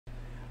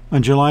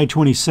On July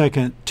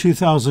 22,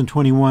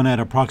 2021, at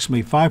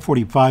approximately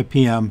 5:45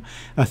 p.m.,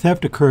 a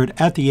theft occurred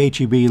at the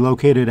H.E.B.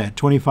 located at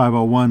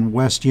 2501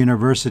 West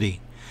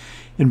University.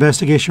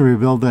 Investigation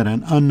revealed that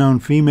an unknown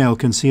female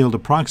concealed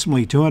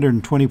approximately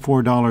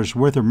 $224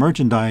 worth of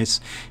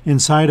merchandise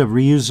inside of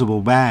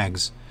reusable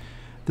bags.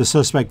 The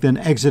suspect then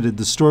exited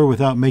the store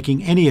without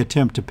making any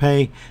attempt to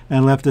pay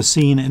and left the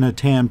scene in a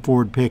tan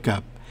Ford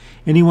pickup.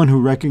 Anyone who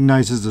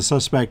recognizes the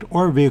suspect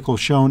or vehicle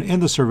shown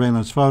in the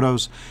surveillance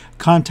photos,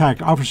 contact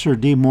Officer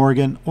D.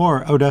 Morgan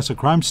or Odessa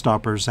Crime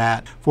Stoppers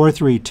at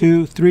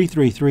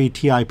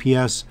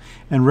 432-333-TIPS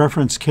and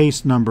reference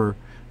case number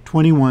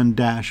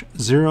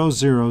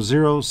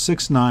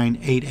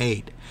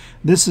 21-0006988.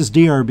 This is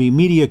DRB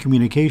Media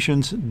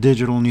Communications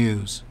Digital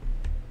News.